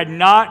Spirit had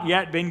not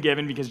yet been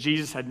given because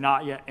Jesus had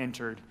not yet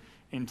entered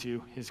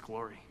into his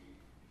glory.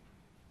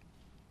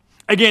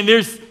 Again,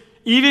 there's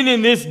even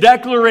in this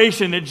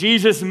declaration that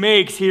Jesus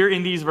makes here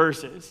in these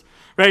verses,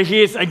 right?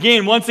 He is,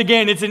 once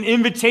again, it's an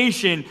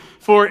invitation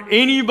for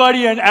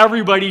anybody and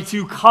everybody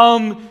to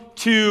come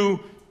to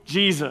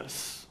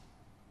Jesus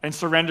and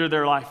surrender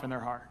their life and their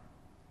heart.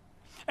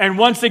 And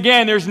once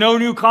again, there's no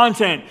new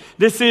content.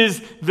 This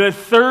is the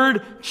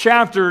third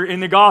chapter in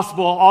the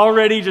gospel,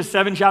 already just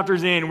 7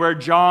 chapters in, where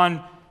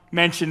John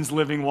mentions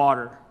living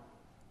water.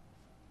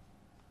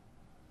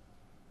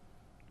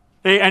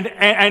 And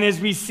as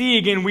we see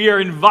again, we are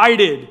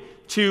invited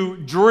to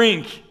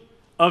drink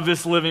of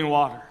this living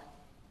water.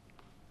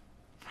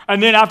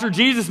 And then after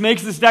Jesus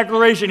makes this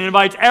declaration, he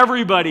invites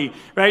everybody,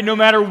 right, no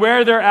matter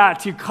where they're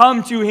at, to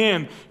come to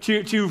him,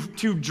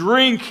 to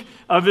drink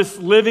of this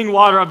living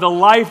water, of the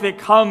life that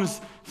comes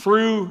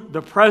through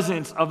the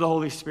presence of the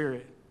Holy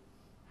Spirit.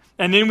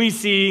 And then we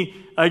see,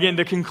 again,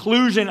 the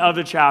conclusion of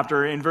the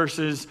chapter in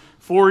verses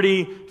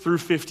 40 through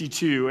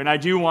 52. And I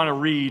do want to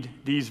read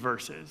these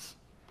verses.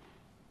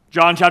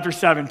 John chapter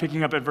 7,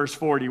 picking up at verse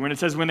 40, when it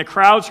says, "When the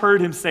crowds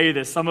heard him say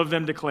this, some of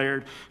them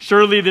declared,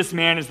 'Surely this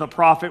man is the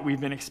prophet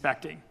we've been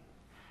expecting.'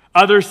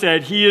 Others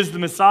said, 'He is the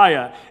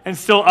Messiah.' And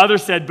still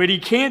others said, 'But he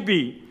can't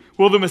be.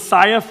 Will the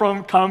Messiah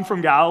come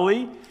from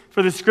Galilee?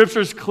 For the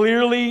scriptures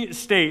clearly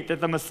state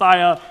that the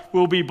Messiah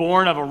will be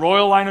born of a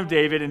royal line of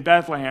David in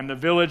Bethlehem, the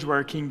village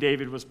where King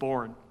David was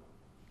born.'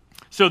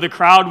 So the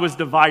crowd was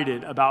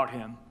divided about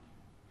him.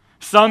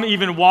 Some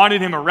even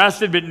wanted him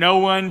arrested, but no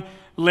one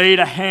laid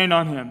a hand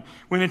on him.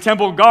 When the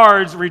temple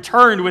guards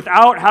returned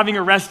without having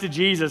arrested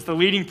Jesus, the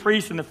leading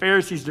priests and the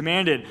Pharisees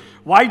demanded,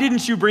 'Why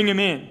didn't you bring him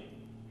in?'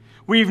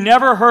 'We've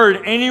never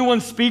heard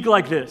anyone speak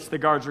like this,' the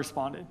guards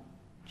responded.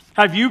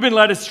 'Have you been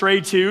led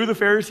astray too?' the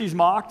Pharisees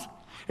mocked.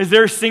 'Is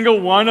there a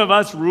single one of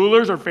us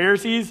rulers or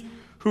Pharisees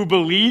who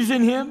believes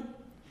in him?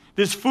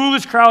 This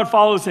foolish crowd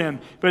follows him,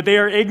 but they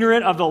are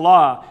ignorant of the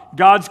law.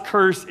 God's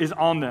curse is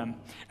on them.'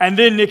 And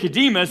then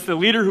Nicodemus, the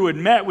leader who had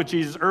met with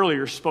Jesus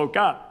earlier, spoke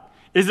up.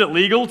 'Is it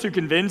legal to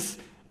convince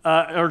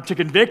or to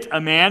convict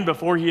a man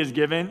before he is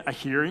given a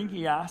hearing?'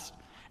 he asked.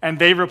 And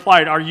they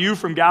replied, 'Are you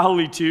from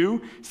Galilee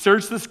too?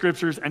 Search the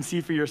scriptures and see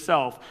for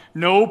yourself.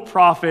 No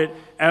prophet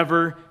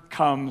ever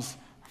comes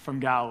from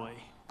Galilee.'"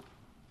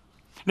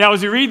 Now,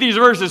 as we read these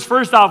verses,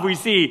 first off, we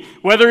see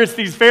whether it's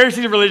these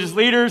Pharisees, religious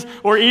leaders,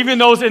 or even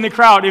those in the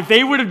crowd, if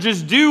they would have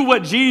just do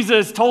what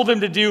Jesus told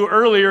them to do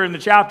earlier in the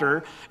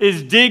chapter,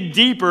 is dig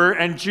deeper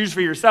and choose for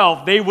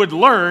yourself, they would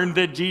learn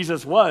that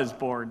Jesus was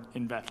born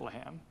in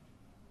Bethlehem.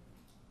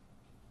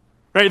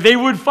 Right? They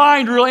would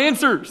find real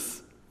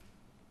answers.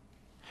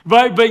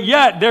 But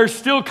yet, they're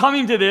still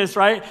coming to this,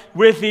 right,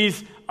 with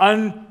these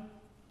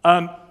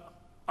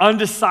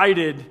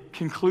undecided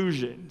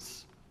conclusions.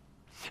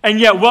 And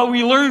yet, what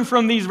we learn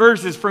from these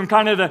verses, from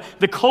kind of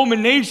the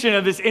culmination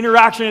of this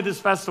interaction at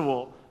this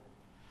festival,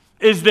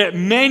 is that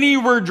many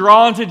were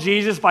drawn to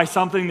Jesus by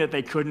something that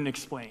they couldn't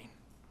explain.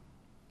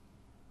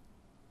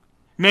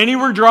 Many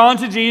were drawn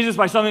to Jesus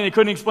by something they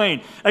couldn't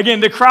explain. Again,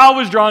 the crowd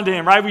was drawn to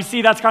him, right? We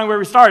see that's kind of where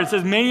we start. It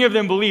says many of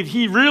them believed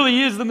he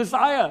really is the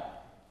Messiah.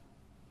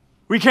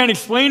 We can't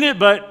explain it,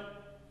 but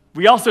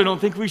we also don't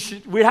think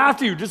we have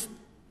to. Just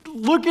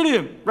look at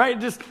him, right?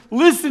 Just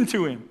listen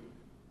to him.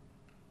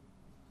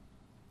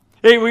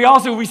 Hey,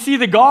 we see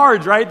the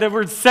guards, right, that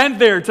were sent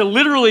there to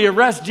literally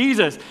arrest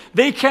Jesus.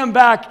 They come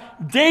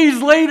back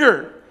days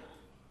later,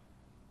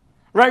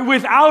 right,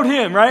 without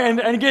him, right?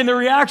 And again, the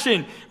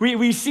reaction,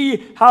 we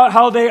see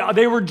how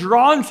they were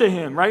drawn to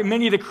him, right?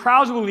 Many of the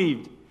crowds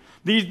believed.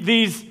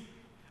 These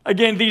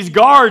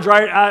guards,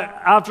 right,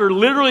 after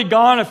literally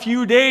gone a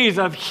few days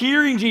of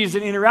hearing Jesus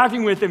and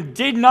interacting with him,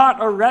 did not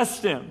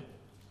arrest him.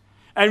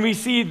 And we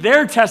see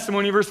their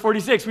testimony, verse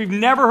 46, "We've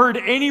never heard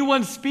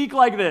anyone speak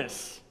like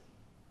this."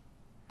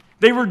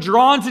 They were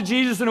drawn to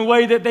Jesus in a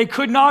way that they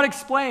could not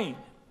explain.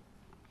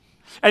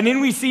 And then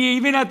we see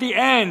even at the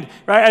end,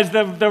 right, as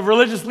the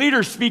religious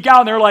leaders speak out,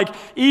 and they're like,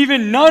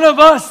 even none of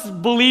us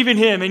believe in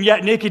him, and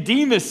yet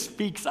Nicodemus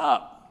speaks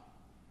up.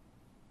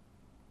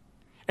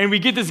 And we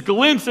get this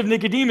glimpse of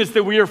Nicodemus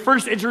that we are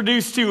first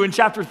introduced to in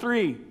chapter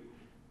 3.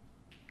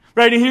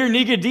 Right, and here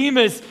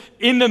Nicodemus,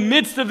 in the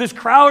midst of this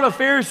crowd of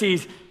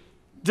Pharisees,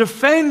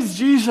 defends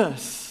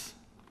Jesus.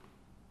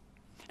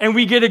 And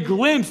we get a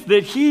glimpse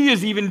that he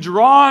is even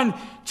drawn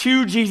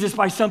to Jesus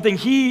by something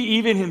he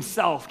even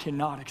himself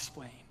cannot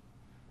explain.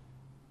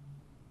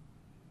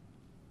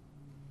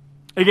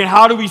 Again,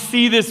 how do we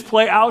see this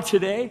play out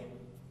today?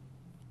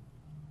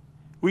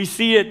 We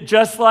see it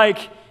just like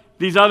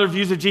these other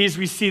views of Jesus.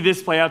 We see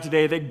this play out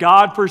today, that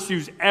God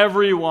pursues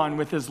everyone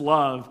with his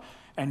love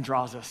and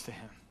draws us to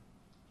him.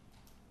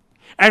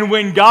 And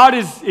when God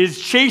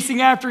is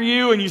chasing after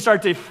you and you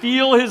start to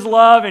feel his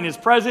love and his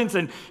presence,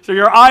 and so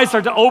your eyes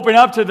start to open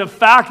up to the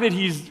fact that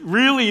he's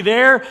really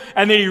there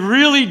and that he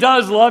really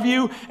does love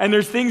you, and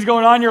there's things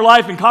going on in your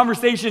life and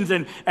conversations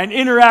and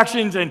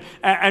interactions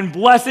and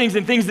blessings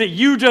and things that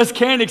you just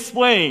can't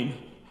explain,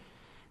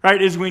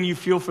 right, is when you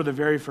feel for the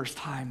very first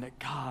time that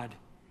God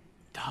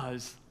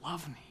does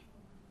love me.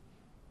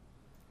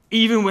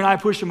 Even when I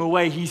push him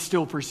away, he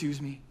still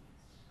pursues me.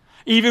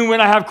 Even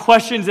when I have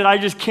questions that I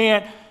just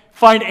can't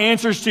find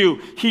answers to,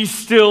 he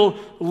still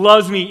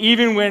loves me.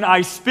 Even when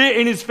I spit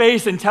in his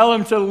face and tell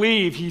him to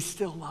leave, he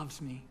still loves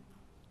me.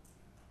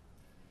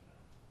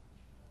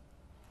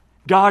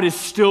 God is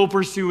still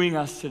pursuing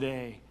us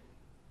today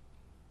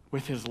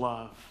with his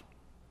love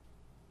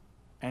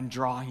and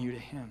drawing you to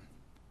him.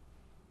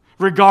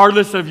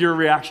 Regardless of your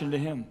reaction to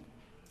him,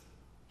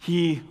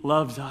 he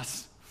loves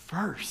us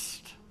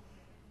first.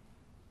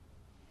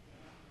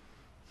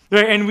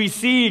 And we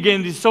see,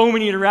 again, these so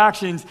many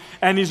interactions,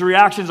 and these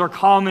reactions are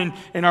common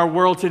in our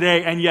world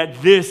today, and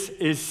yet this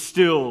is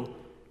still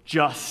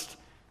just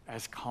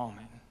as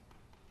common.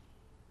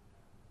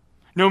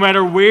 No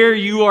matter where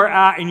you are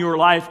at in your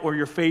life or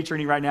your faith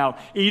journey right now,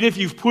 even if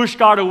you've pushed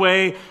God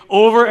away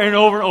over and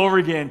over and over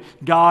again,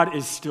 God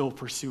is still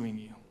pursuing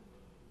you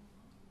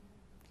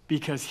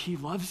because he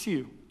loves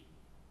you.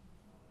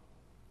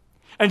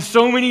 And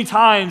so many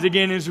times,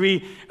 again, as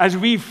we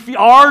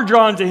are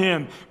drawn to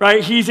him,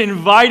 right, he's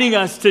inviting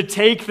us to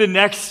take the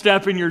next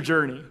step in your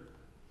journey,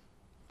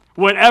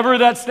 whatever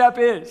that step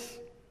is.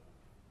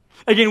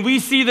 Again, we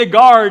see the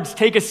guards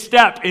take a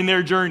step in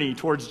their journey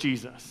towards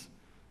Jesus.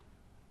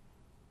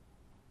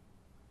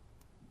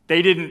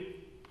 They didn't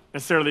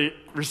necessarily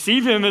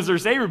receive him as their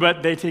Savior,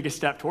 but they take a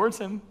step towards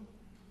him.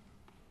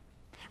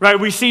 Right?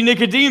 We see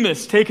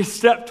Nicodemus take a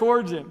step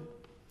towards him.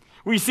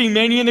 We see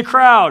many in the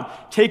crowd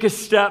take a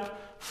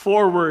step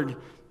forward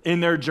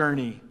in their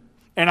journey.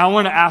 And I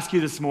want to ask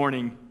you this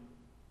morning,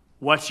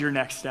 what's your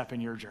next step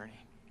in your journey?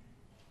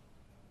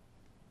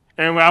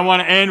 And I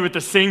want to end with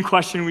the same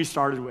question we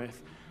started with.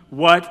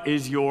 What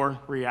is your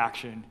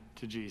reaction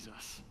to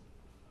Jesus?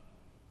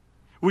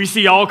 We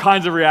see all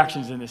kinds of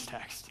reactions in this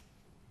text.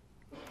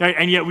 Right?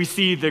 And yet we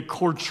see the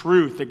core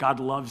truth that God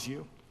loves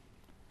you.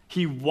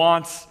 He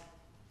wants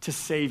to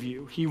save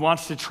you. He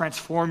wants to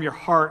transform your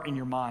heart and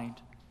your mind.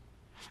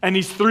 And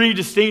these three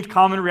distinct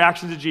common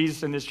reactions to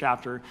Jesus in this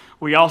chapter,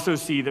 we also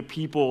see that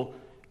people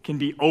can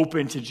be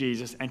open to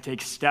Jesus and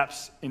take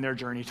steps in their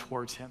journey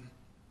towards him.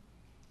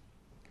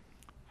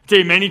 I tell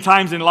you, many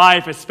times in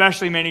life,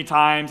 especially many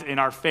times in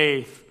our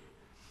faith,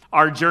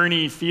 our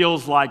journey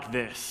feels like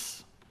this.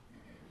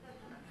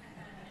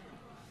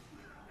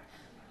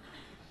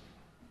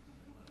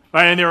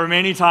 Right? And there were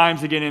many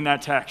times, again, in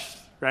that text,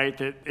 right,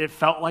 that it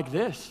felt like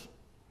this.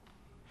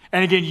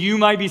 And again, you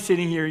might be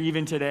sitting here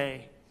even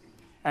today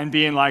and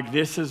being like,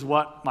 this is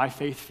what my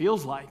faith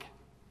feels like.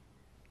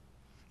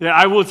 Yeah,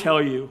 I will tell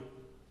you,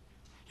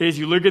 as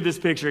you look at this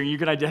picture, and you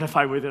can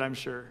identify with it, I'm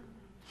sure.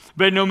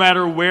 But no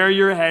matter where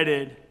you're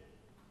headed,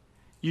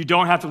 you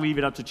don't have to leave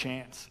it up to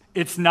chance.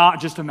 It's not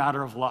just a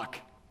matter of luck.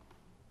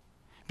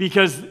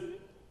 Because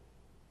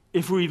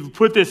if we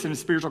put this in a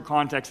spiritual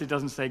context, it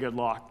doesn't say good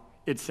luck.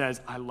 It says,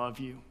 I love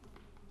you.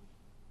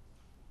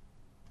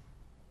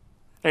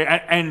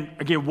 And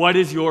again, what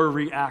is your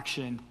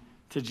reaction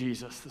to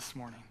Jesus this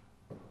morning?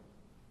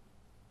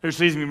 Which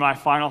leads me to my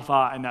final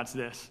thought, and that's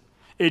this.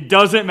 It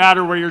doesn't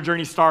matter where your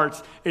journey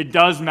starts. It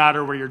does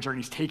matter where your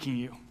journey's taking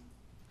you.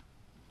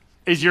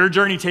 Is your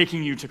journey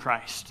taking you to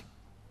Christ?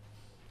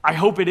 I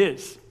hope it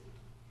is.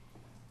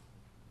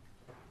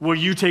 Will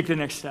you take the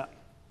next step?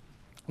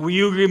 Will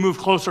you move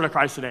closer to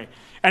Christ today?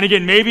 And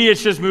again, maybe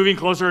it's just moving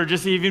closer or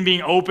just even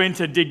being open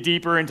to dig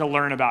deeper and to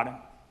learn about him.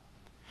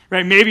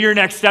 Right? Maybe your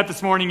next step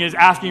this morning is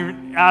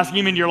asking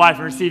him into your life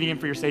and receiving him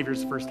for your Savior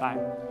the first time.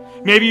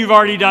 Maybe you've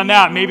already done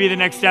that. Maybe the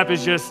next step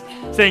is just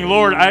saying,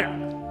 Lord,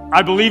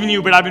 I believe in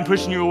you, but I've been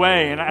pushing you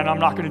away, and I'm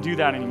not going to do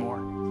that anymore.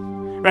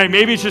 Right?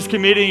 Maybe it's just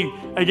committing,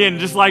 again,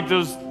 just like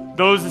those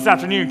this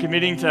afternoon,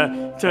 committing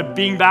to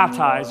being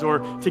baptized or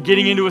to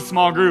getting into a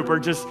small group or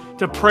just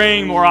to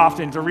praying more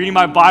often, to reading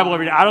my Bible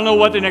every day. I don't know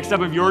what the next step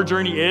of your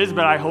journey is,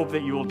 but I hope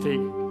that you will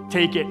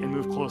take it and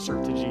move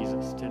closer to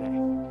Jesus today.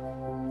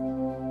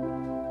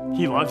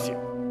 He loves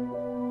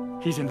you.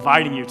 He's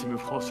inviting you to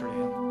move closer to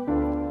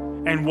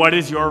him. And what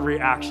is your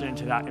reaction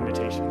to that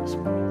invitation this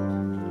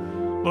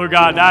morning? Lord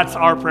God, that's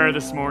our prayer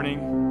this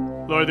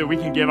morning. Lord, that we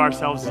can give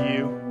ourselves to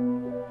you.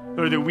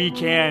 Lord, that we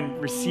can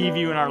receive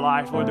you in our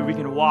life. Lord, that we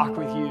can walk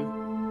with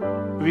you.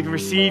 That we can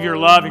receive your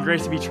love and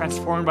grace to be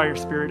transformed by your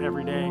Spirit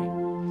every day.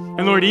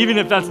 And Lord, even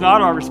if that's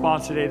not our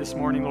response today, this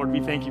morning, Lord,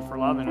 we thank you for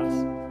loving us.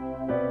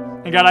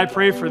 And God, I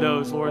pray for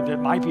those, Lord, that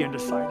might be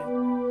undecided.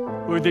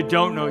 Lord, that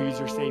don't know you as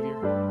your Savior.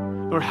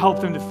 Lord, help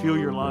them to feel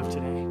your love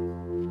today.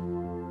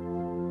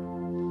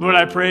 Lord,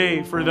 I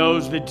pray for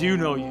those that do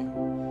know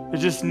you, that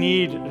just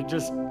need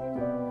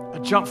a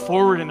jump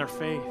forward in their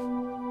faith.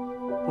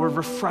 Lord,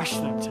 refresh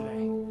them today.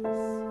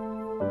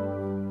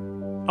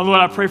 And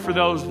Lord, I pray for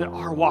those that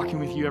are walking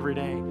with you every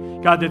day.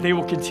 God, that they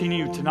will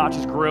continue to not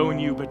just grow in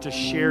you, but to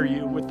share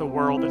you with the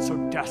world that so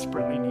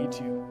desperately needs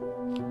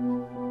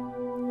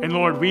you. And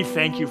Lord, we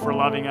thank you for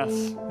loving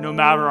us, no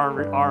matter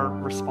our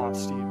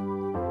response to you.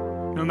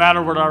 No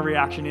matter what our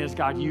reaction is,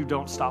 God, you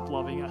don't stop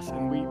loving us,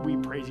 and we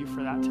praise you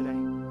for that today.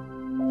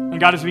 And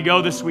God, as we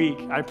go this week,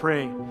 I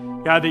pray,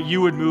 God, that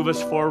you would move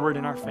us forward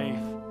in our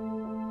faith.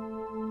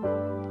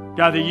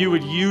 God, that you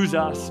would use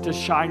us to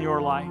shine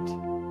your light,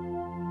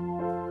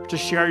 to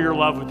share your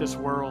love with this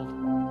world.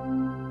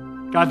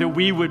 God, that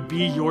we would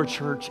be your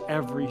church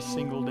every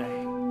single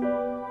day.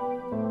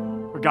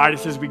 Lord, guide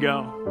us as we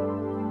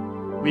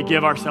go. We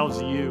give ourselves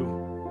to you.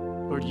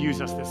 Lord,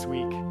 use us this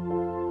week.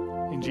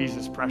 In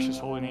Jesus' precious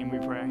holy name we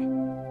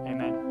pray.